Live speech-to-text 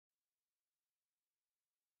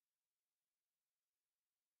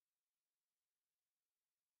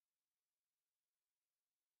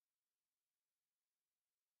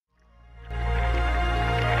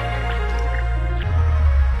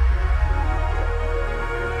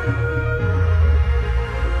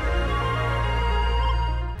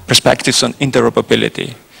perspectives on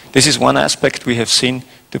interoperability. This is one aspect we have seen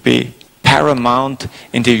to be paramount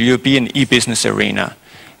in the European e-business arena.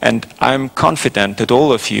 And I'm confident that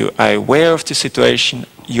all of you are aware of the situation,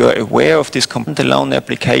 you are aware of these standalone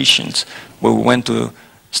applications, where we went to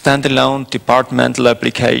standalone departmental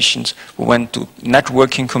applications, we went to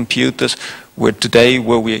networking computers, where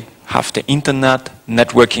we have the internet,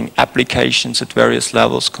 networking applications at various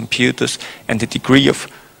levels, computers, and the degree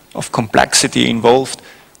of complexity involved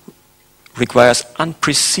requires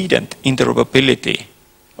unprecedented interoperability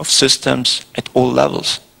of systems at all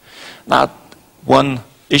levels. Now, one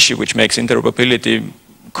issue which makes interoperability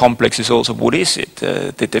complex is also, what is it?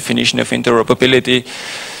 The definition of interoperability,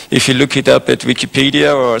 if you look it up at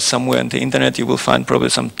Wikipedia or somewhere on the internet, you will find probably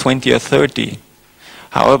some 20 or 30.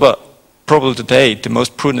 However, probably today, the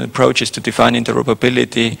most prudent approach is to define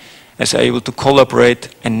interoperability as able to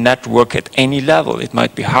collaborate and network at any level. It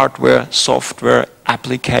might be hardware, software,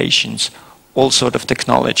 applications, all sorts of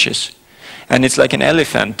technologies. And it's like an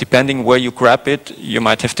elephant. Depending where you grab it, you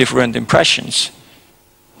might have different impressions.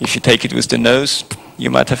 If you take it with the nose, you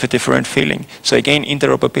might have a different feeling. So again,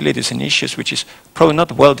 interoperability is an issue which is probably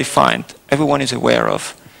not well defined. Everyone is aware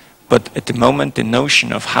of. But at the moment, the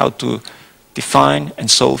notion of how to define and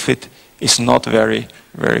solve it is not very,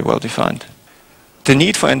 very well defined. The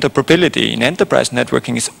need for interoperability in enterprise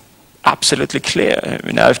networking is absolutely clear. I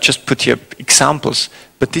mean, I've just put here examples,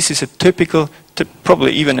 but this is a typical,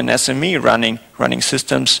 probably even an SME running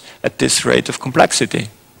systems at this rate of complexity.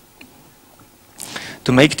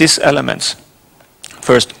 To make these elements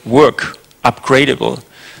first work, upgradable,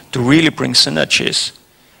 to really bring synergies,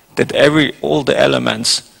 that all the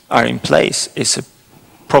elements are in place is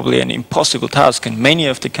probably an impossible task, and many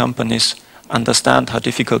of the companies understand how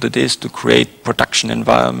difficult it is to create production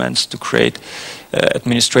environments, to create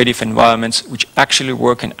administrative environments which actually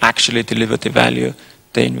work and actually deliver the value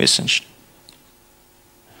they envisaged.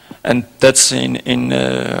 And that's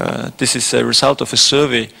this is a result of a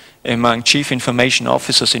survey among chief information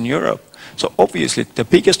officers in Europe. So obviously the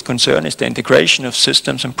biggest concern is the integration of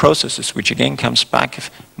systems and processes, which again comes back of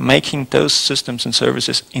making those systems and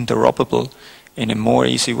services interoperable in a more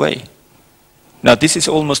easy way. Now this is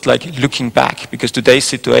almost like looking back, because today's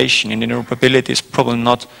situation in interoperability is probably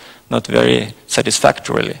not very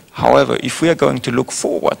satisfactory. However, if we are going to look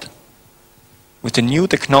forward with the new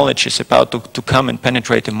technologies about to come and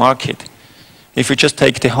penetrate the market, if we just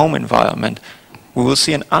take the home environment, we will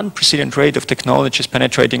see an unprecedented rate of technologies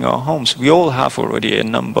penetrating our homes. We all have already a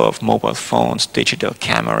number of mobile phones, digital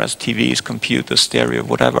cameras, TVs, computers, stereo,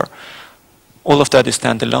 whatever. All of that is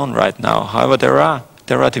standalone right now. However, there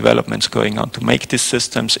are developments going on to make these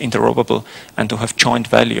systems interoperable and to have joint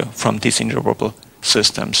value from these interoperable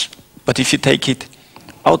systems. But if you take it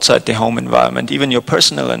outside the home environment, even your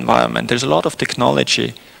personal environment, there's a lot of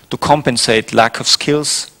technology to compensate lack of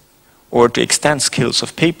skills or to extend skills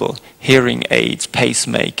of people. Hearing aids,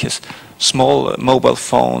 pacemakers, small mobile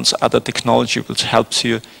phones, other technology which helps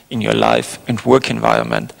you in your life and work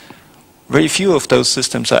environment. Very few of those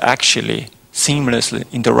systems are actually seamlessly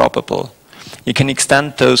interoperable. You can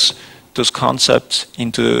extend those concepts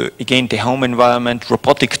into, again, the home environment,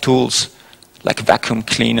 robotic tools like vacuum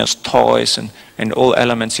cleaners, toys, and all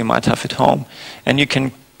elements you might have at home. And you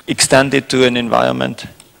can extend it to an environment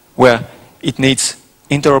where it needs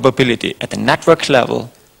interoperability at the network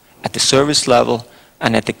level, at the service level,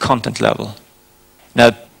 and at the content level.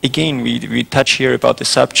 Now, again, we touch here about the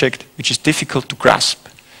subject which is difficult to grasp.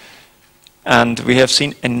 And we have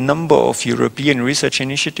seen a number of European research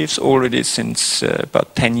initiatives already since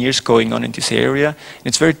about 10 years going on in this area. And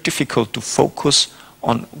it's very difficult to focus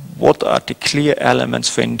on what are the clear elements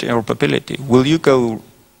for interoperability. Will you go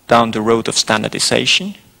down the road of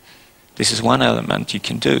standardization? This is one element you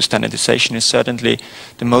can do. Standardization is certainly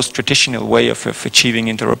the most traditional way of achieving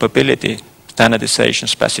interoperability. Standardization,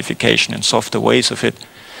 specification, and softer ways of it.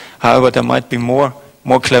 However, there might be more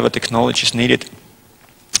clever technologies needed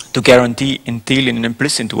to guarantee and deal in an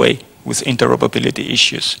implicit way with interoperability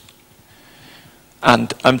issues.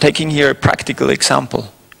 And I'm taking here a practical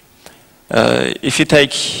example. If you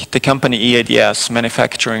take the company EADS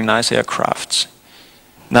manufacturing nice aircrafts,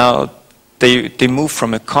 now they move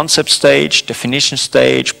from a concept stage, definition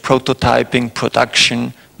stage, prototyping,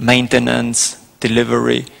 production, maintenance,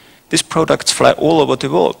 delivery. These products fly all over the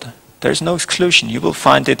world. There is no exclusion. You will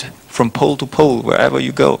find it from pole to pole, wherever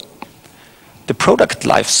you go. The product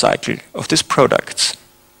life cycle of these products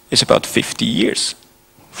is about 50 years,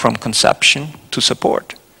 from conception to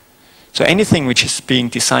support. So anything which is being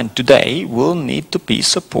designed today will need to be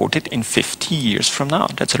supported in 50 years from now.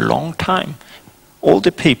 That's a long time. All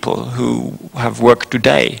the people who have worked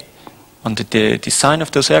today on the design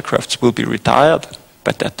of those aircrafts will be retired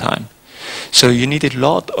by that time. So you need a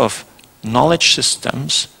lot of knowledge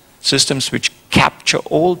systems, systems which capture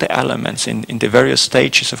all the elements in the various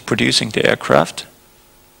stages of producing the aircraft.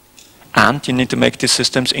 And you need to make these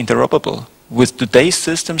systems interoperable with today's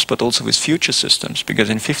systems, but also with future systems. Because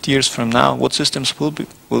in 50 years from now, what systems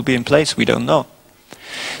will be in place, we don't know.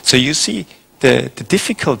 So you see the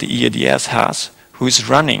difficulty EADS has, who is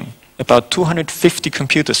running about 250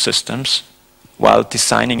 computer systems while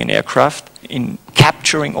designing an aircraft, in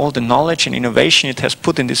capturing all the knowledge and innovation it has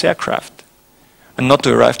put in this aircraft. And not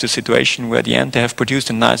to arrive to a situation where at the end they have produced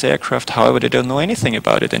a nice aircraft, however they don't know anything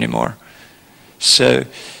about it anymore. So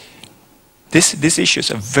these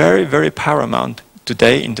issues are very, very paramount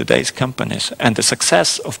today in today's companies. And the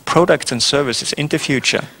success of products and services in the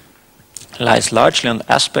future lies largely on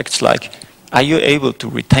aspects like, are you able to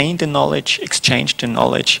retain the knowledge, exchange the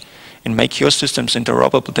knowledge, and make your systems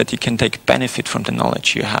interoperable that you can take benefit from the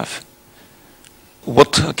knowledge you have?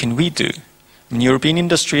 What can we do? I mean, European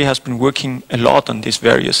industry has been working a lot on these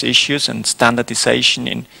various issues, and standardization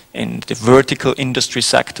in the vertical industry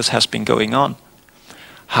sectors has been going on.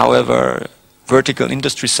 However, vertical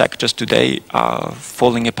industry sectors today are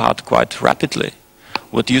falling apart quite rapidly.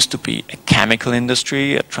 What used to be a chemical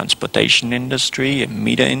industry, a transportation industry, a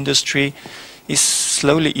media industry is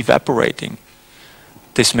slowly evaporating.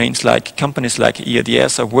 This means like companies like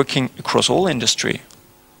EADS are working across all industry.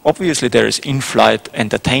 Obviously there is in-flight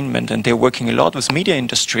entertainment, and they're working a lot with media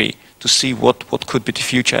industry to see what could be the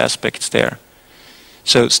future aspects there.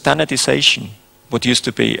 So standardization, what used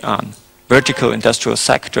to be on vertical industrial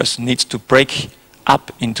sectors, needs to break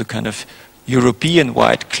up into kind of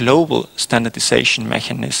European-wide global standardization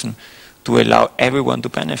mechanism to allow everyone to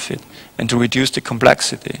benefit and to reduce the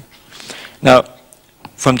complexity. Now,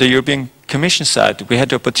 from the European Commission side, we had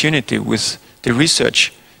the opportunity with the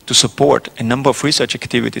research to support a number of research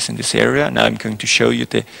activities in this area. Now I'm going to show you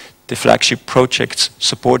the flagship projects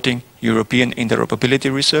supporting European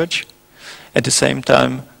interoperability research. At the same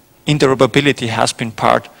time, interoperability has been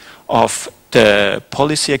part of the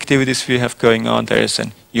policy activities we have going on. There is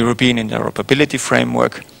an European interoperability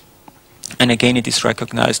framework, and again it is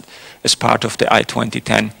recognized as part of the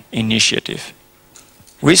I-2010 initiative.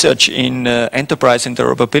 Research in enterprise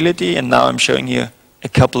interoperability, and now I'm showing you a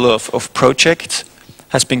couple of projects,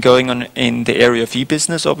 has been going on in the area of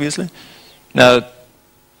e-business, obviously. Now,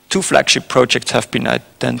 2 flagship projects have been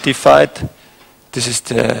identified. This is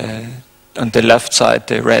on the left side,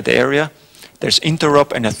 the red area. There's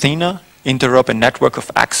Interop and Athena. Interop, a network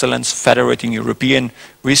of excellence federating European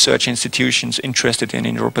research institutions interested in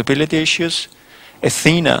interoperability issues.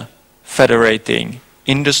 Athena, federating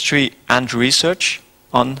industry and research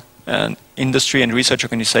on industry and research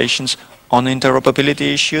organizations on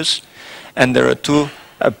interoperability issues. And there are two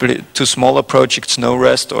smaller projects,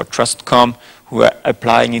 NoRest or TrustCom, who are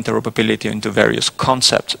applying interoperability into various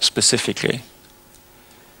concepts specifically.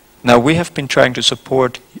 Now, we have been trying to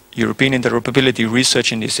support European interoperability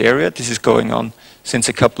research in this area. This is going on since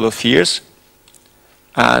a couple of years.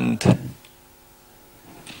 And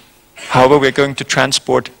however, we're going to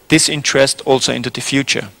transport this interest also into the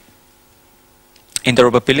future.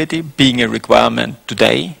 Interoperability being a requirement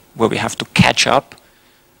today, where we have to catch up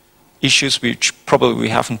issues which probably we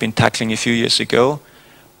haven't been tackling a few years ago,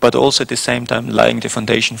 but also at the same time laying the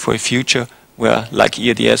foundation for a future where, like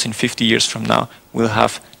EADS in 50 years from now, we'll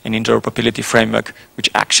have an interoperability framework which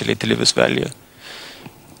actually delivers value.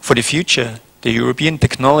 For the future, the European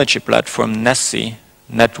technology platform NESI,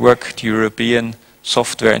 Networked European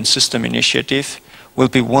Software and System Initiative, will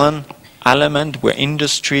be one element where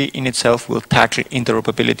industry in itself will tackle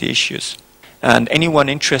interoperability issues. And anyone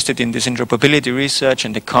interested in this interoperability research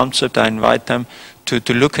and the concept, I invite them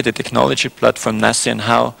to look at the technology platform NESI and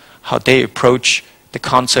how they approach the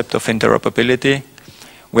concept of interoperability,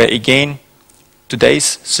 where again,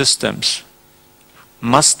 today's systems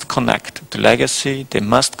must connect to legacy, they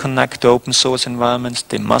must connect to open source environments,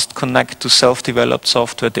 they must connect to self-developed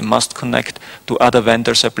software, they must connect to other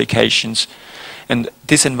vendors' applications. And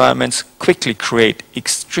these environments quickly create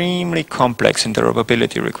extremely complex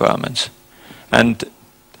interoperability requirements. And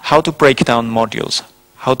how to break down modules,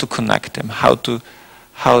 how to connect them, how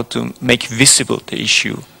to make visible the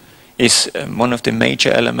issue is one of the major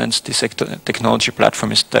elements this technology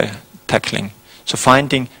platform is tackling. So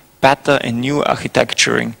finding better and new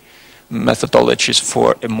architecturing methodologies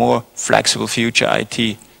for a more flexible future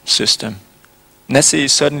IT system. NESI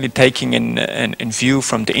is certainly taking in view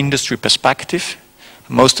from the industry perspective.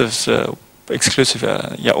 Most of the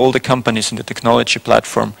all the companies in the technology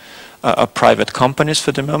platform are private companies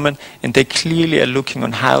for the moment, and they clearly are looking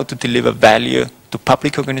on how to deliver value to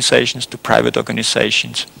public organizations, to private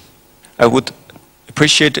organizations. I would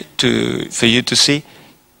appreciate for you to see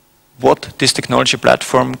what this technology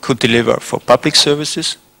platform could deliver for public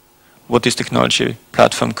services, what this technology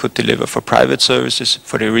platform could deliver for private services,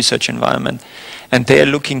 for the research environment. And they are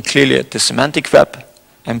looking clearly at the semantic web,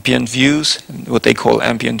 ambient views, what they call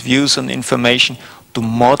ambient views on information, to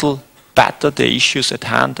model better the issues at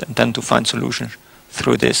hand and then to find solutions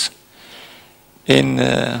through this. In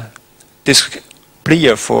this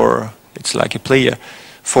plea for, it's like a plea,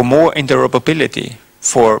 for more interoperability,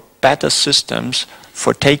 for better systems,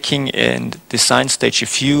 for taking in design stage a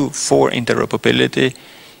view for interoperability,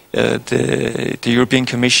 the European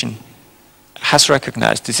Commission has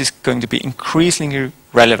recognized this is going to be increasingly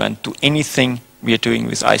relevant to anything we are doing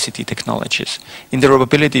with ICT technologies.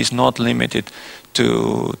 Interoperability is not limited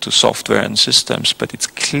to software and systems, but it's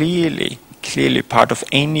clearly part of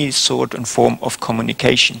any sort and form of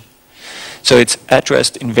communication. So it's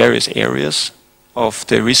addressed in various areas of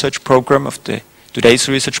the research program, of today's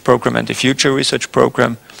research program and the future research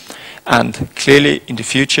program. And clearly in the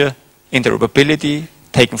future, interoperability,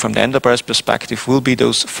 taken from the enterprise perspective, will be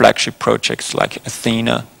those flagship projects like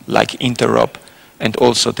Athena, like Interop, and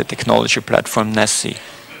also the technology platform NESSI.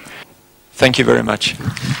 Thank you very much.